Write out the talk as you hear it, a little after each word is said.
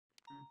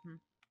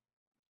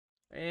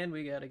And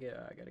we gotta get.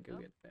 I gotta go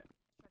get that.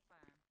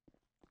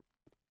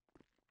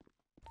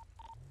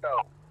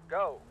 Go.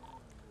 Go.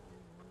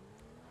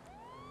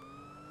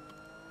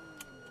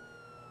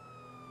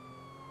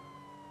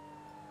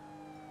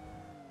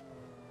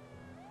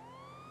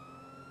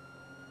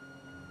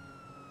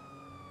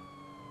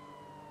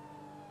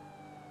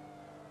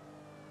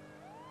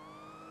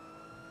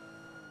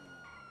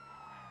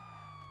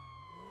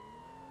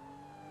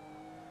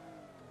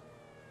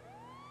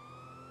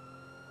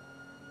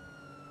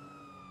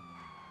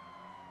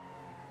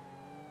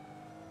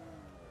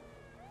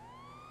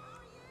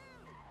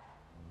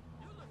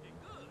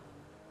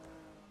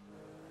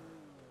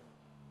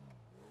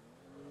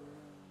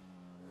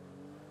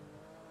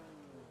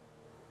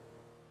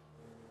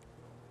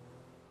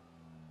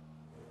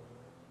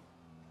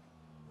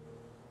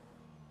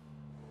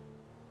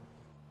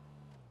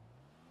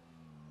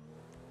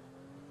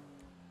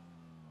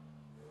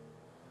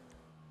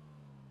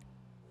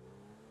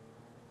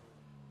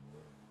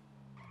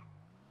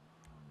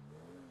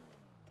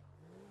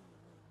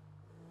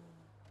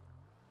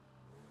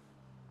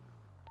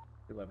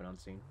 11 on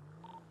scene.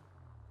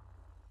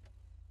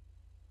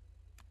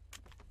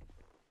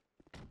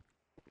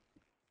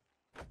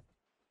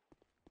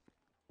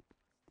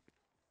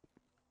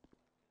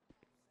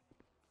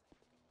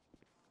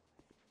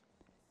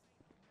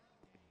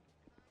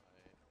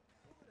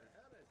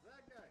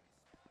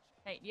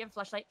 Hey, do you have a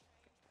flashlight?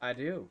 I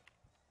do.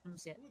 Let me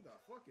see it. Who the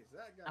fuck is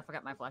that guy? I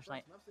forgot my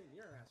flashlight. I've seen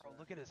your ass. Bro,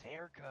 look at his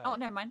haircut. Oh,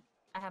 never mind.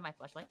 I have my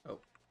flashlight. Oh.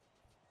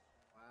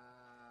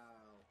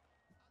 Wow.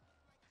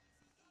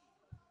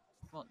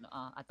 Well, no,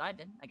 I thought I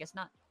did. I guess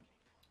not.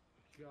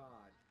 God.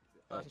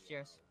 Oh, it's just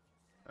yours.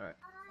 All right.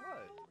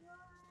 What?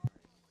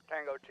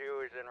 Tango 2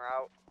 is en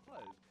route.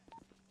 What?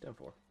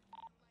 10-4.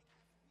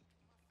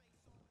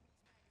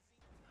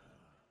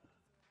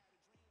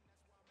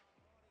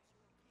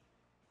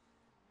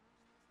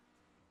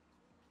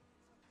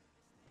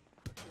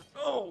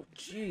 Oh,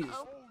 jeez.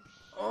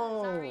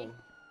 Oh.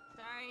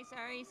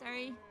 Sorry.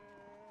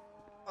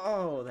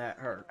 Oh, that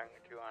hurt. Tango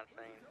 2 on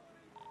scene.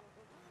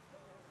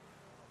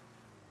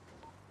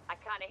 I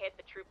kind of hit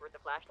the trooper with the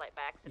flashlight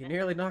by You accident.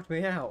 nearly knocked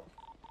me out. That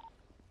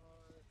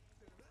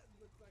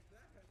looks like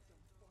that had some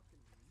fucking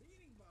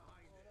meaning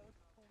behind it. That's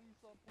police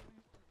on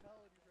police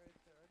brutality right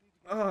there. I need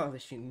to get Oh,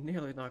 she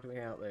nearly knocked me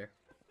out there.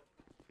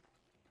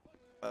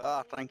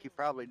 I think you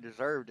probably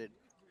deserved it.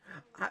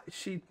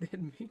 She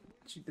didn't mean.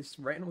 She just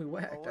randomly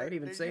whacked. Oh, I didn't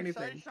even did say you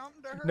anything. Say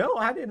something to her? No,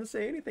 I didn't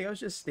say anything. I was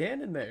just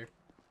standing there.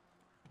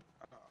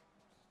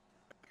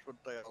 That's what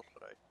they'll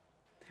say.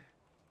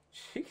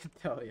 She can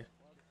tell you. I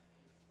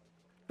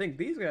think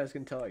these guys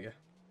can tell you.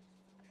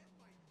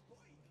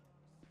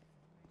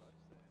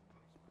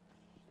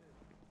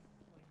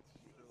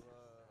 So,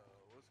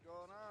 what's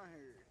going on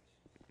here?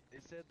 They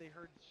said they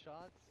heard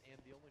shots, and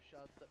the only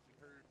shots that we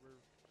heard were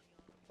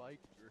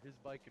his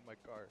bike and my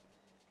car.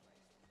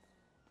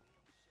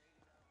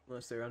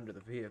 Unless they're under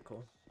the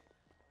vehicle.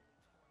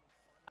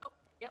 Oh,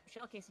 yep,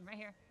 shell casing right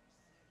here.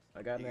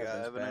 I got an You got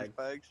evidence evidence bag.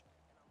 bags?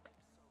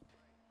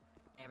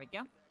 There we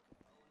go.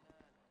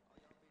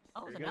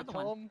 Oh, Are there's you gonna another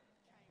tell one. him?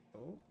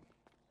 Oh.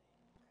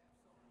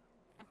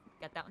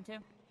 Got that one too.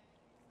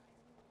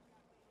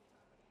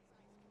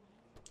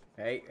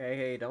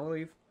 Hey, don't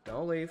leave.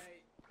 Don't leave.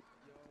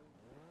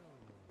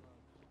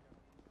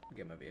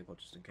 Get my vehicle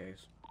just in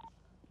case.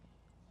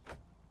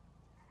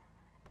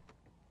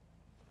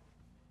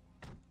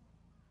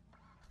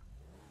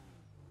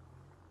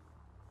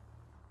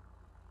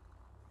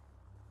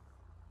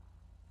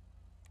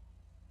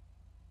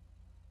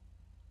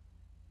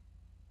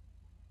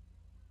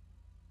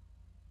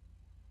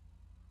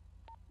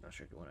 Not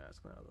sure if you want to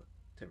ask him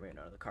to run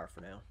out of the car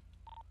for now.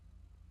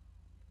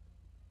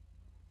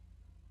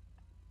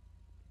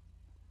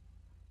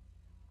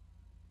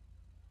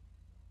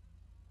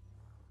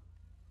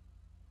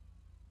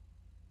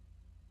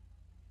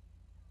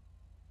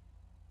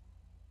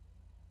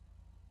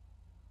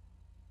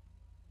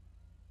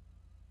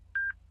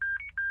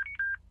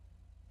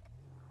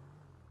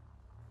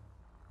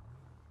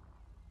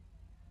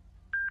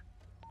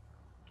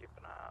 Keep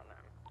an eye on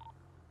him.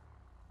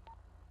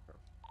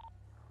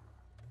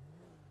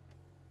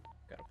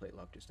 Got a plate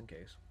lock just in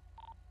case.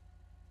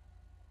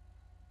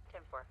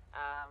 10-4.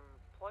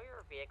 Pull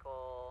your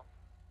vehicle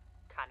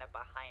kind of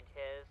behind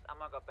his. I'm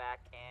gonna go back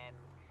and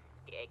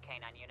get a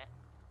K9 unit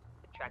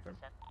to track this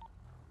in.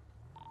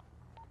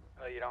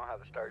 Oh, you don't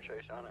have a star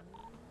chase on it?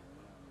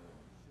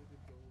 Should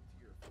it go to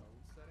your phone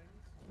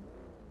settings?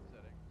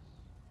 Settings.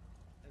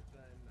 And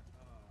then,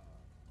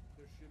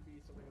 there should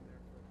be something in there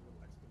for a little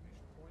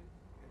exclamation point.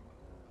 And,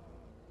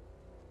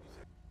 you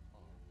said,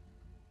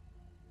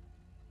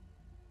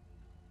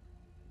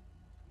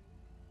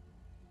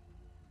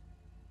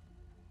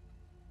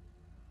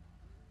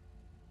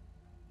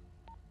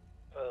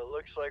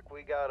 Looks like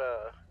we got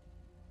a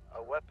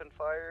weapon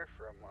fire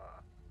from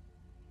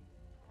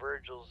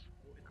Virgil's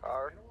well, it's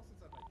car. been a while since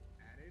I've, like,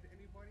 added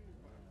anybody,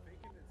 but I'm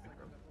thinking it's like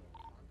on that little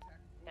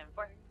contact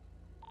 10-4. thing.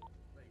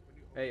 Like, when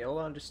you Hey, open hold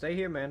on. Just stay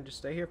here, man. Just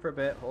stay here for a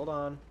bit. Hold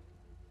on.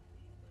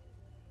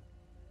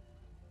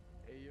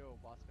 Hey yo,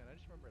 boss man, I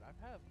just remembered I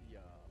have the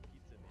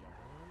pizza in the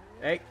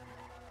oven. Hey,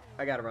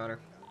 I got a runner.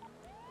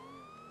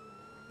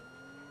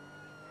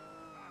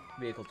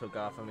 Vehicle took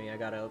off on me. I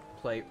got a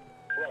plate.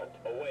 Front,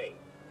 away.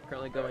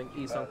 Currently going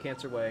east on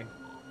Cancer Way.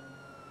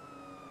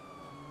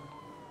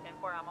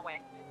 10-4, I'm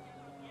away.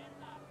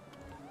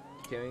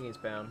 Continuing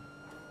eastbound.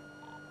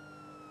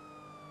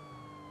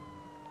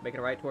 Making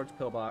a right towards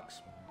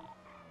Pillbox.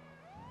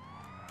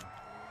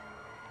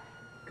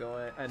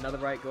 Going another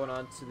right going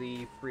on to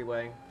the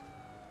freeway.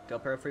 Del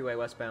Perro Freeway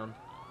westbound.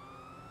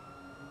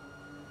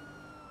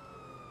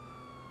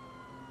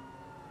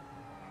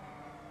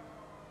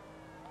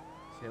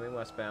 Continuing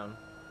westbound.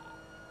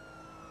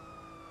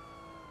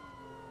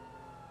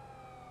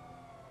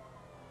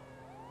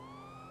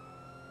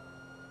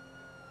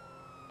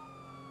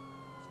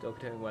 Still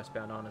continuing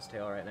westbound on his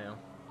tail right now.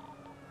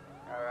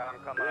 Alright,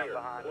 I'm coming up Rear,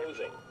 behind you.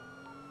 closing.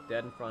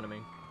 Dead in front of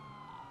me.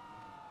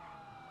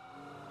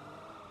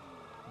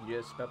 You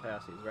just about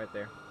past, he's right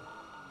there.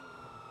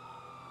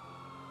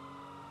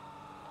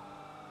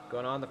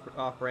 Going on the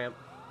off ramp.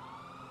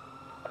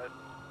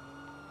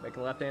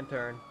 Making a left-hand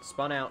turn.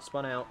 Spun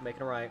out,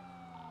 making a right.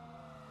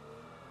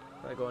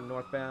 Probably going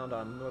northbound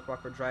on North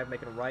Rockford Drive,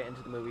 making a right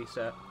into the movie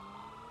set.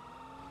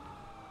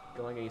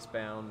 Going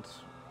eastbound,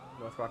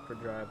 North Rockford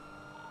Drive.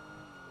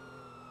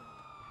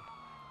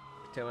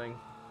 Continuing.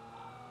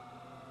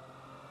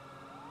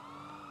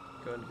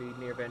 Going to be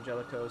near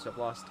Evangelico's. I've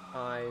lost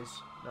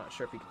eyes. Not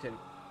sure if he continue.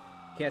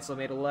 Cancel,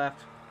 made a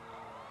left.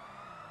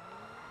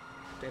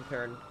 Same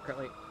turn.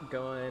 Currently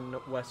going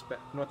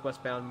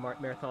northwestbound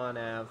Marathon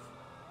Ave.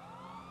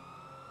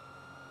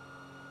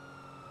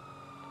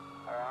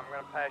 Alright, I'm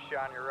gonna pass you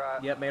on your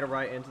right. Yep, made a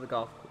right into the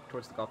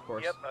towards the golf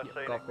course. Yep, I see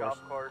the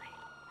golf course.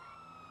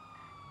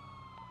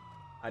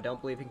 I don't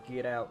believe he can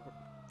get out.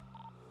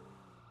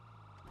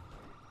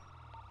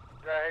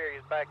 Right here,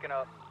 he's backing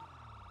up.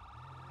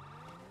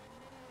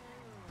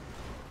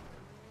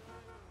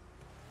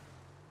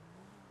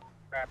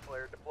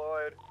 Grappler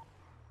deployed.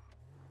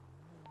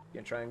 You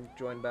can try and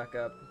join back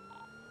up.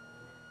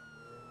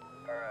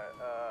 Alright,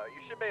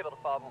 you should be able to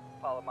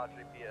follow my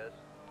GPS.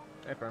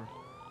 Hey, firm.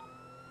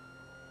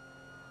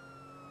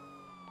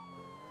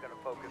 Gonna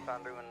focus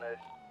on doing this.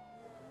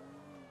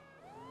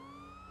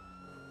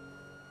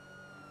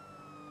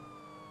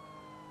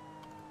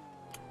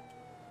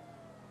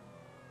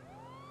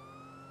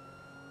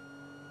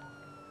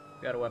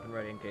 Got a weapon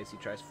ready in case he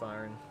tries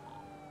firing.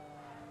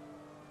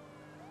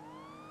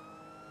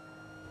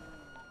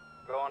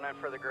 Going in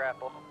for the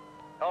grapple.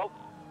 Oh!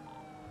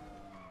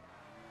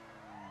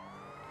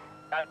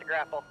 Got the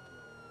grapple.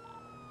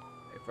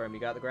 Hey, firm, you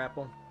got the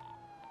grapple?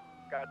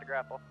 Got the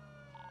grapple.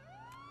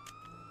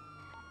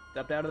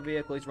 Stepped out of the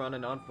vehicle, he's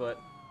running on foot.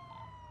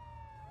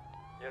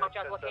 Watch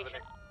out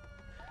location.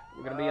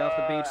 We're gonna be off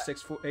the beach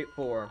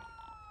 684.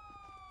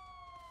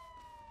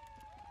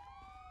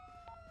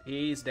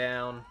 He's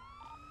down.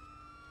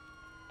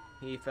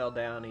 He fell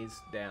down,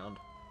 he's downed.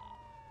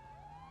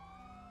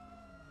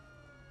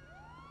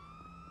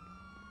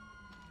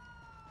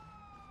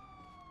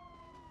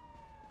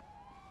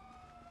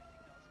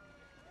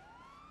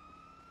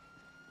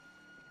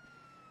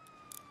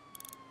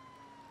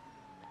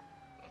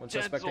 One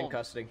suspect in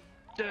custody.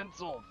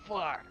 Denzel,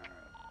 fuck!